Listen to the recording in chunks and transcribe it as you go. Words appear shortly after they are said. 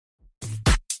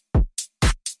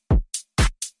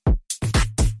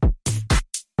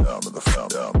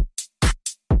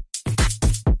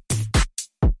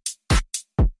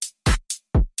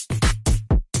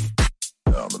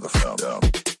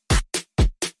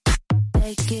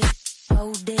Take it,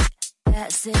 hold it,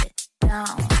 pass it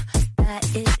down.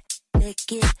 Pat it,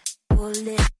 lick it, pull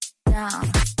it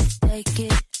down. Take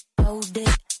it, hold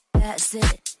it, pass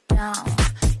it down.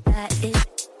 Pat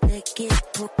it, lick it,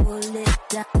 pull it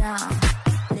down.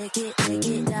 Lick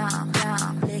it down,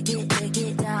 down. Lick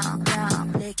it down,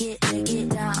 down. Lick it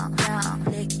down, down.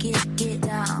 Lick it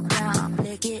down, down.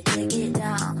 Lick it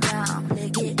down, down.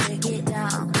 Lick it down, down. Lick it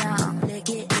down, down. Lick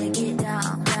it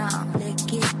down, down.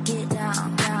 Lick it down, down. Lick it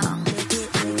down, down. Lick it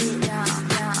down,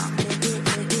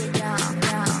 down.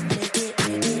 Lick it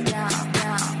down,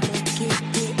 down. Lick it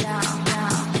down, down. Lick it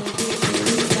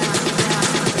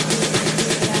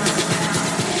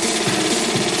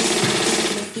down.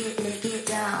 Lick it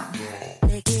down.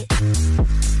 Lick it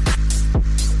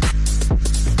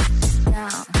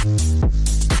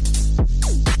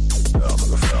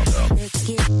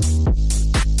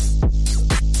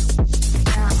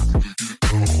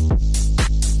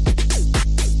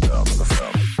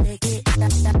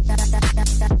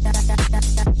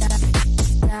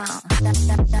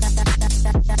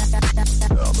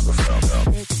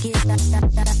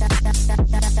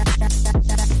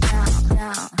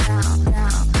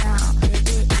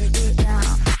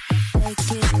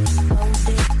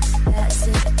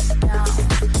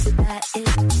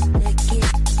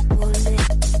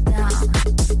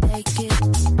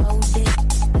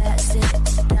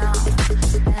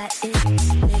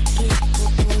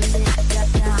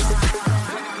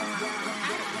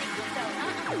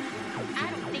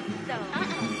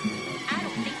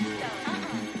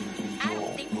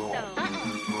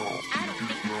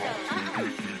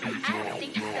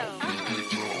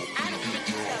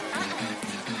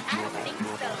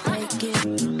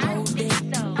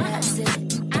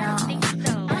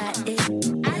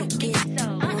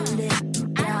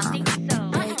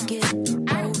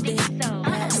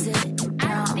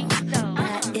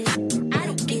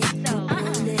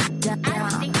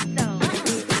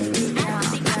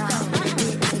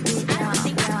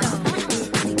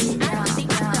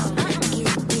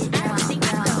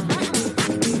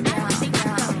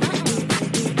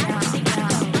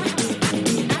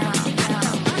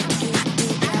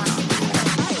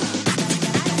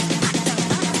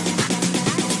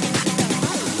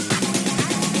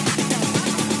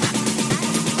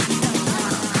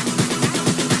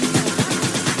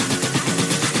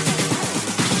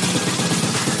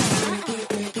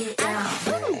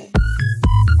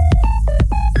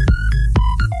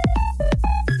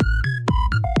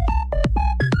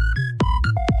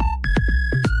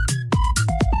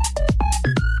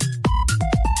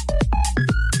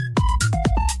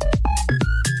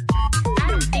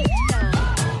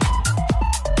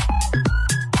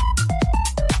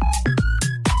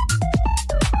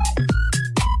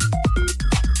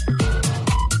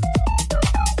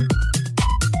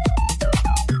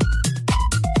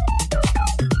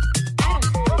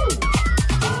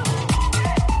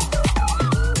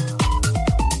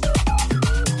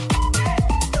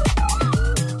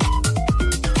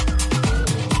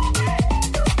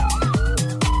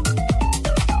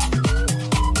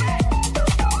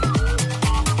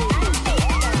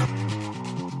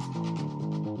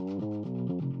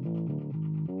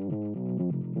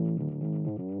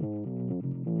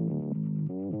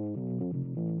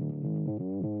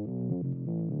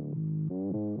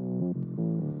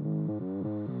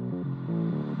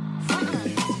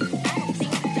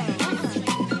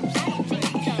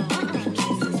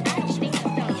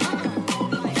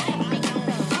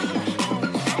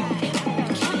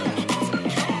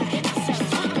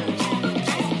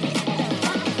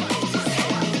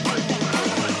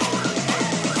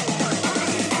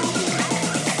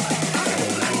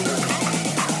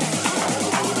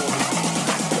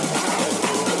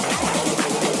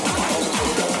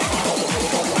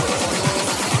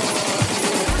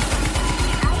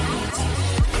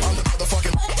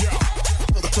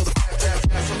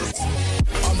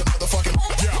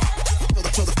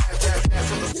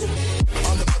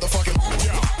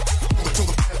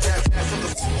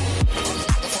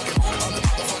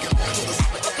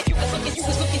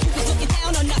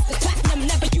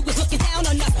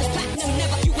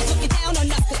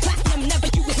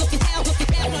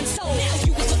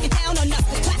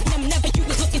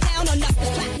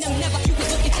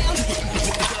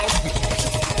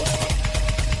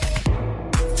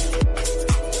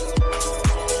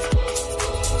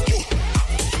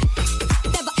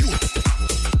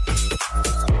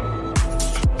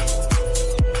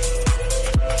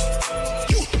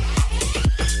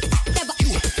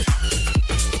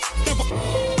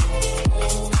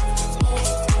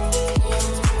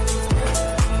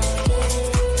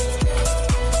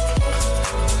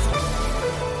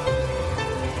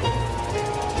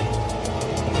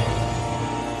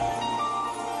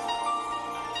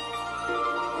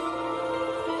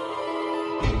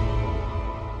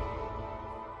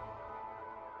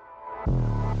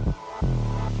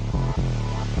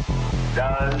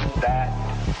Does that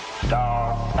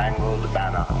star-spangled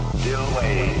banner still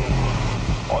wave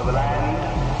o'er the land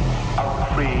of the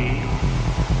free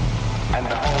and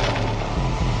the home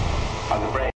of the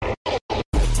brave?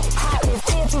 How is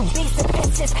there to be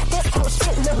statistics? This whole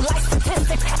shit look like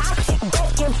statistics. I keep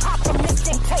going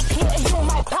optimistic. Take care and you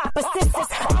might pop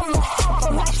assistance. I'm a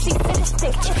harper like she's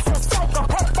sadistic. It's a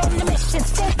psychopath on the mission.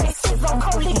 Still bases on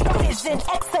holy provision.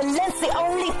 Excellency,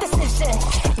 only decision.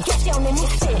 Get you on the new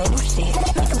shit.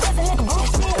 Make a present like a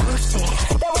bullshit.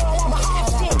 That world have a hard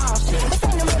shit. It's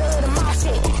in the middle of the mob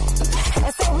shit.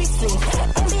 And so we sleep.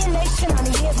 NBA nation on a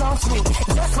years long sweep.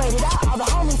 Just wait it out. All the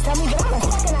homies tell me that I'm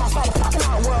fucking outside the fucking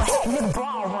out world. Hitting the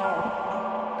ball.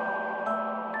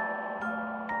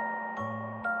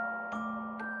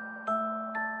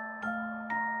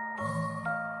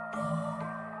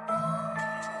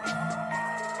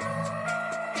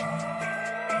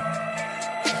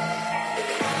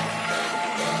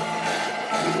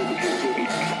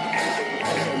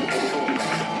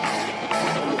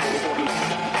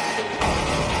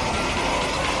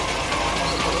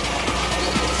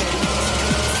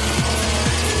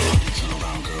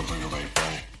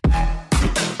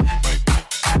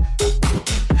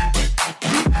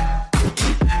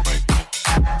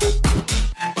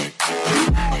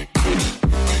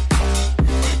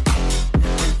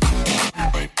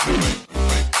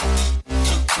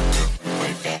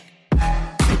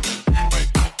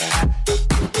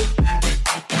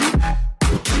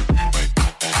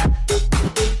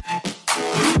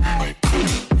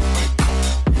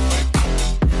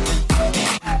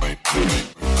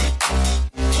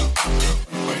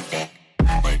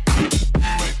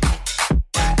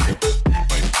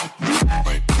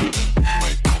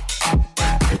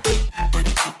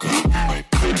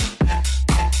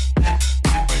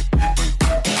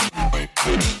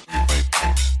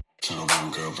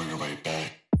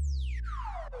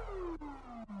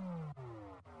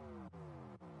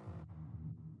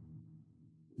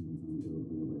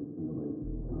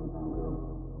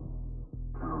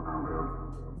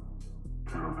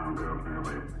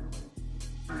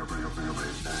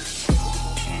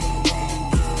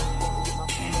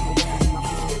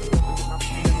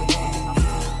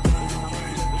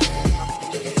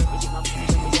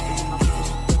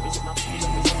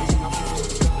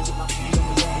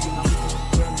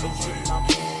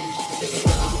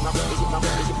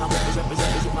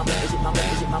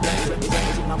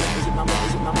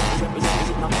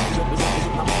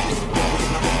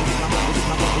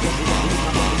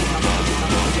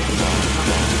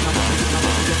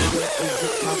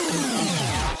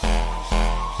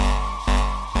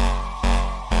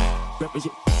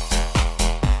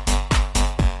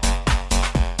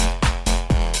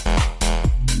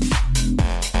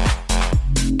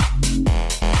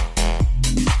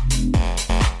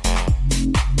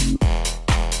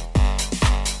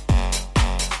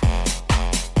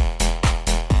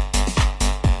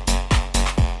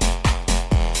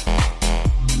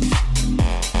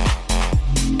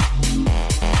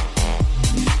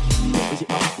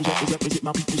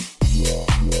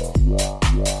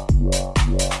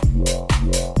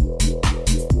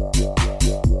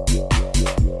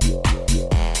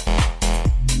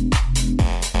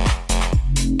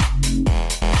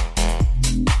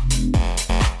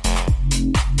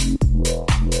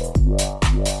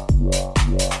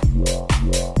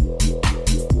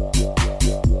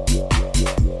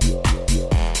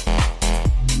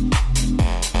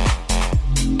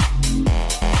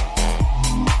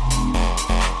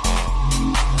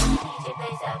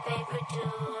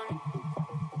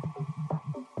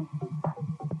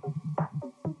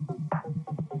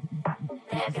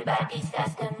 Everybody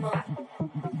starts to move.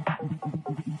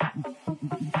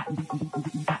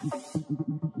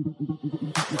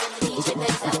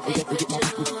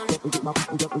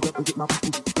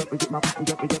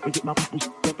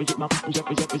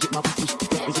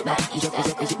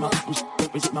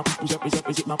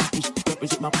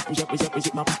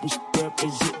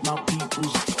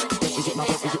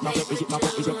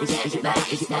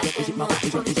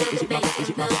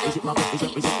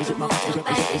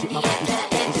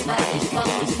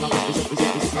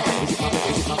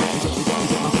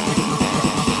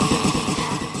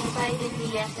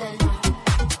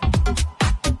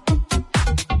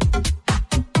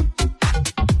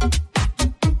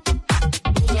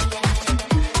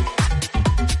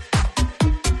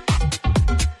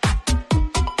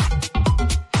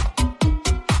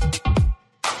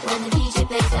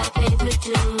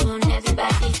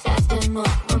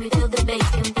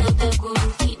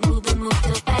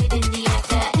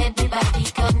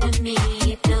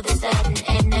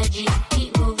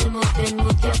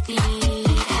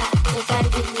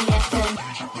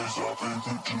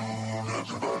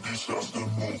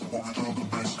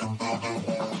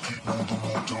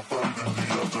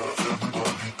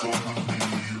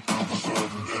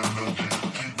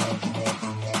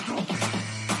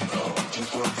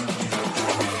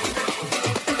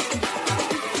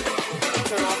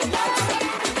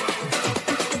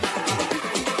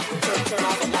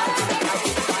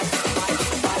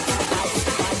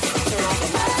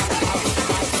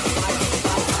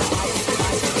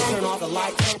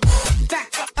 lights.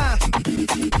 Back, back,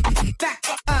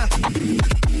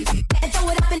 and throw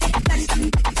it up and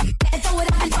and throw it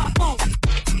up and drop, boom.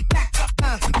 Back,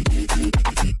 back,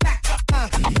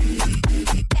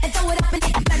 and throw it up and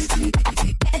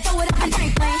throw it up and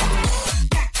drink, man.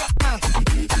 Back,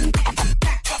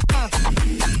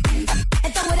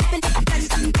 and throw it up and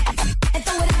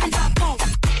throw it up and drop, boom.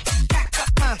 Back,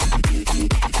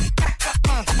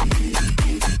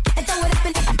 and throw it up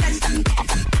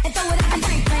and throw it up and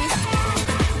drink, man.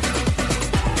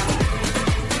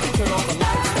 Turn on the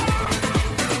lights.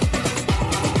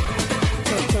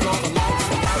 Turn on the lights.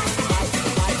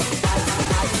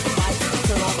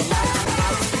 Turn on the lights.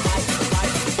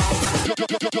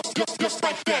 Just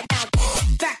like that.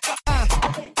 Back,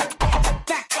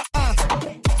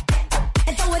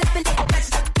 and throw it up and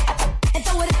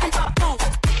throw it up and drop, boom.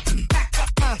 Back,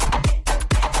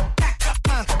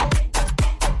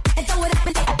 and throw it up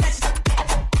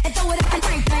and throw it up and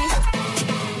drink, man. And throw it up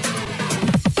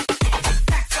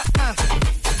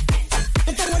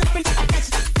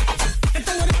and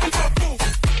throw it up and drop, boom.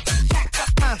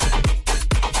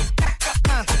 Back,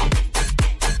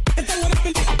 and throw it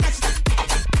up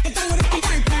and throw it up and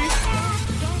drink, man.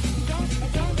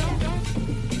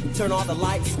 Turn on the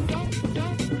lights.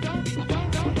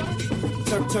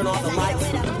 Turn on the lights.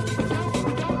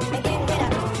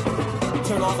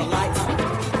 Turn on the lights. Turn on the lights.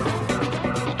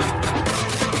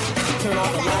 Turn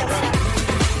on the lights.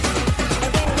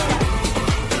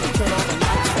 Turn on the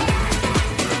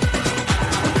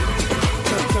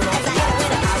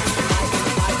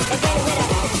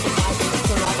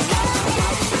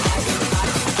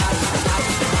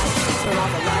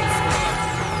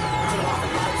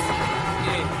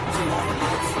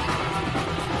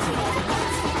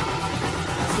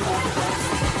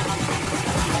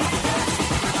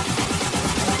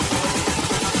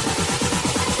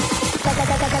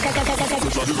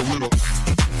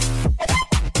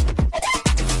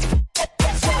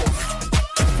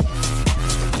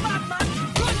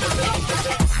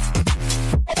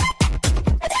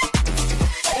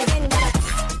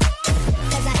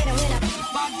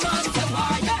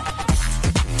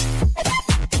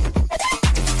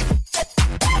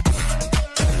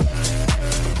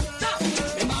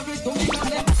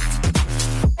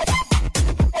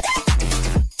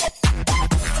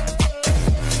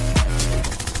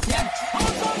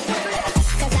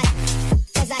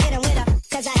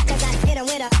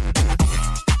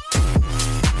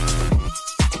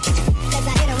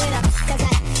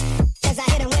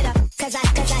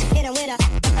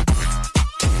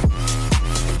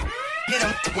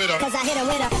Cause I hit him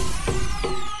with a,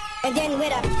 and then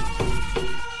with a.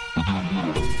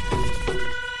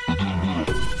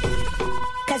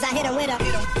 Cause I hit him with a,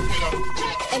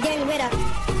 and then with a.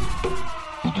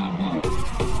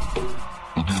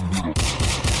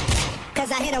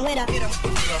 Cause I hit him with a,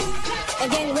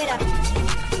 and then with a.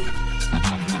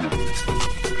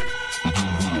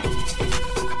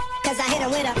 Cause I hit him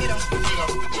with a,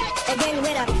 and then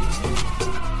with a.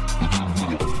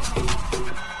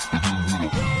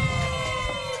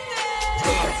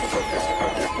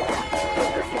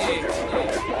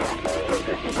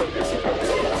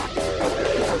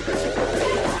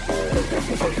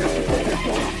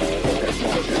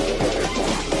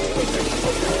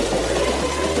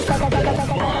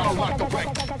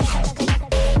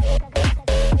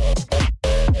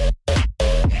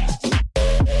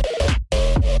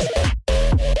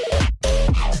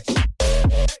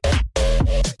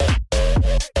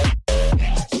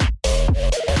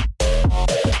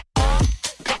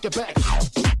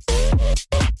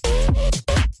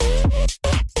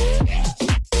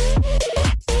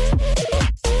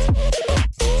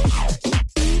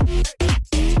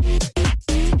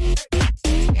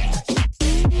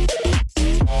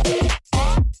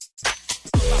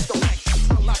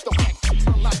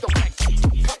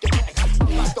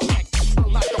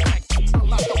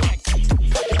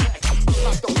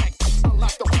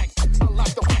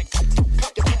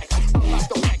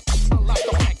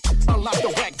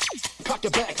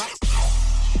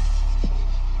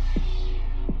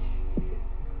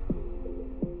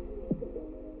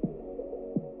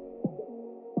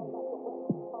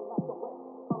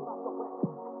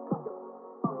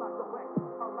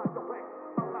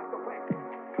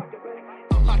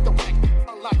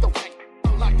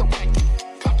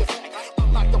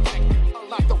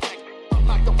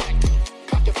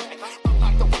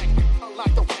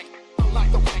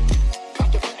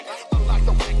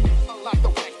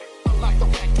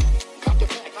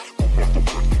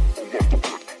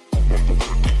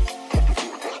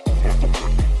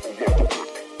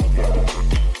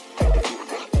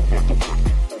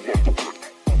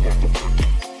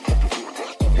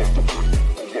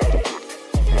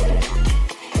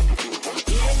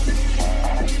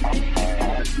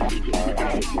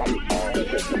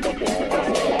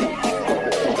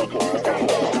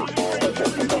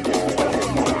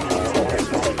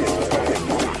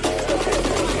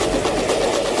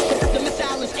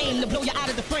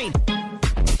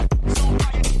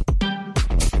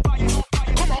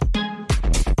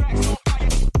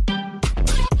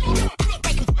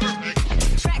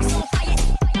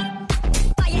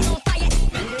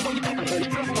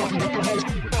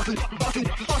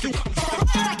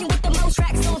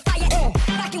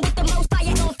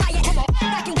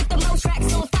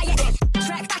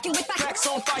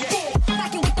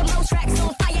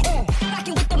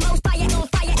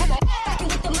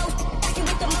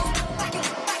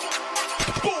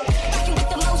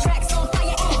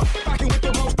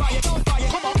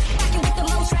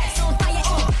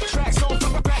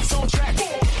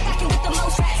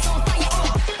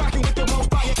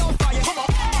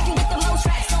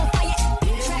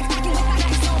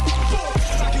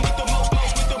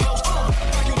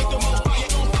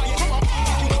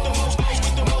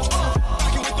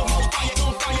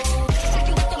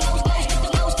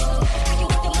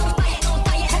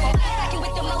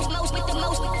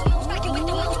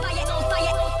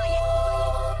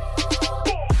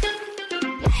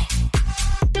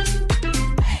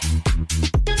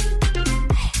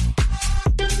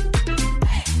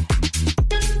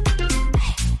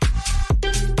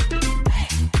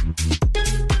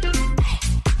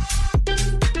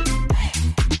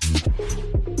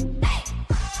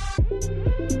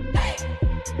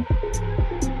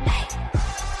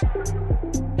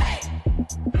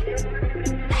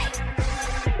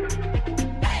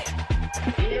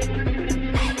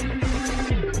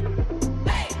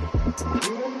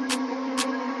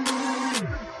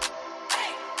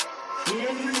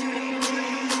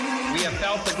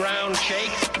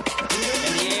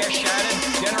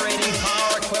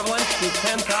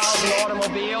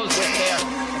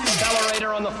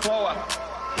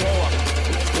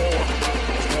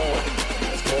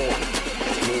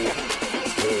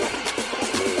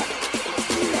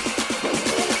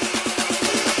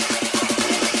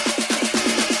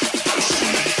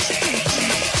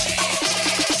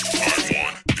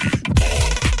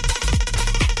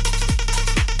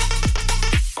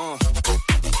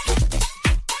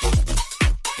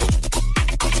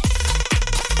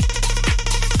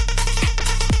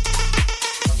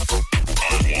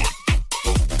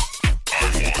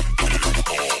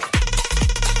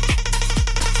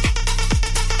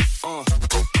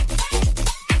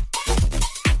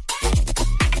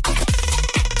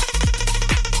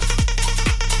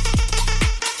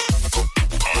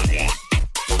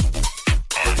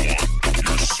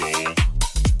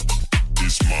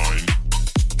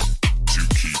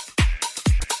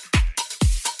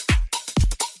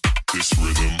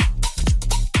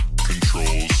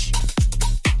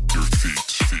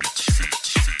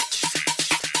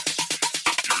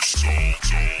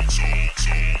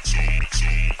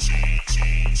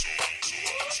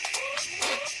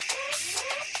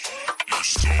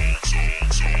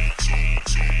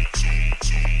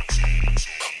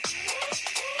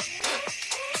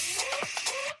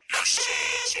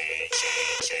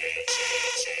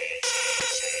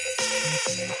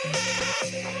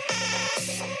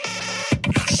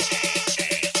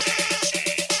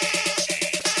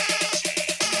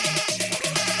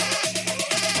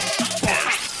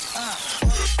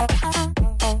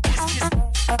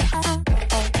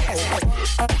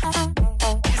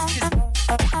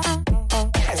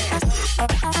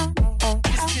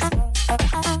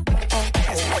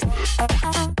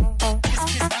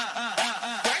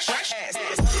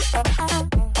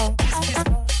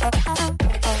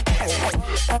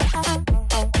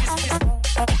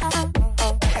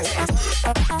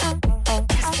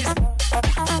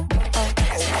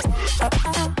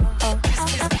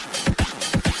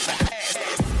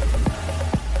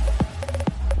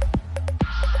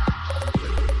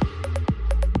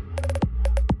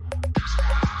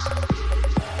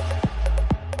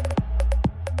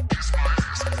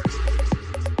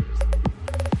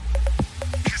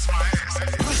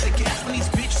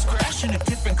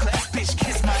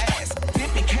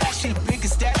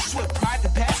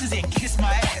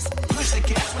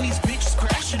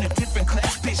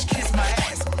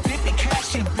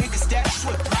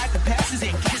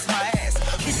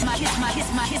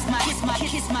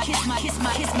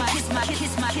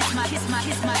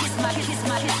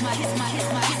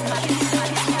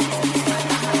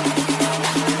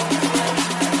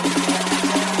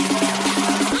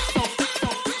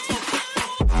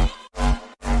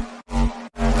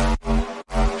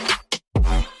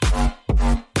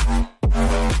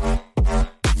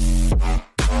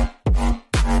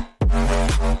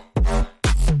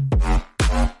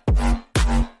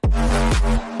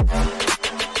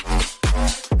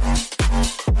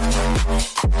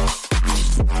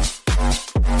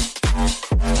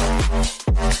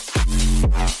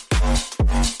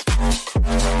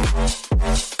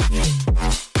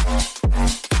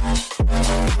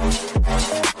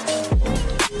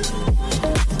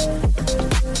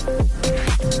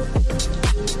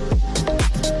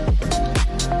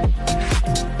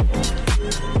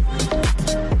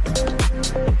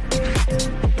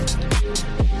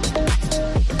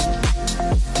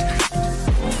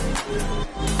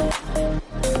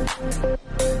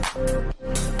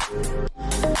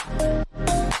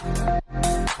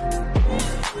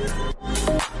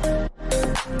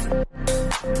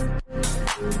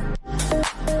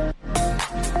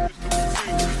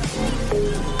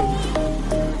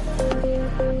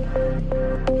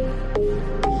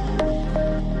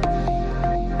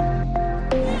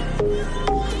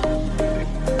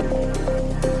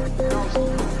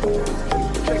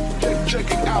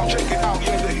 Check it out,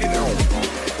 yeah, the hit house.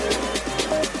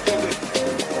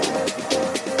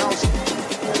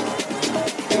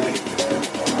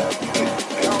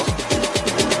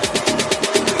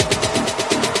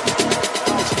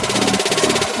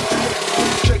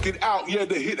 Check it out, yeah,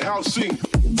 the hit house scene.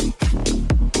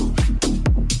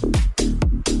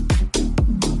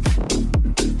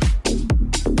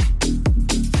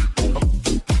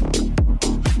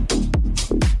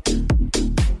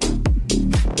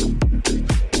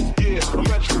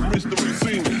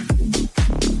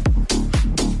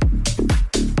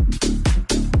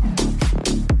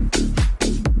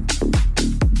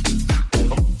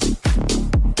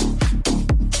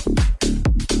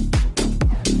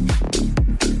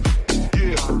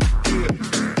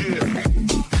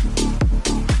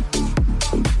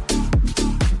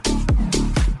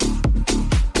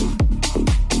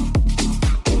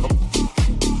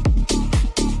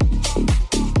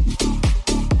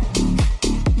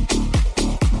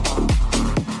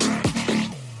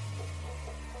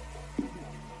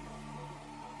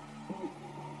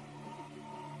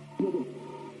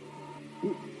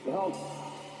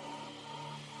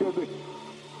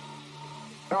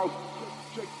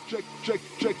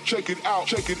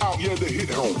 Check it out, yeah, the hit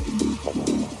house.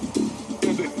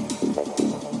 Yeah, the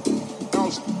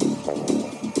house.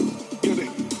 Yeah, the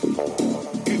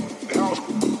hit house.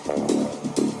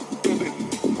 Yeah, the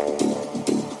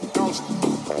house.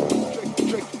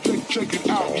 Check it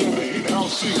out, yeah, the hit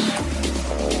house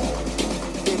scene.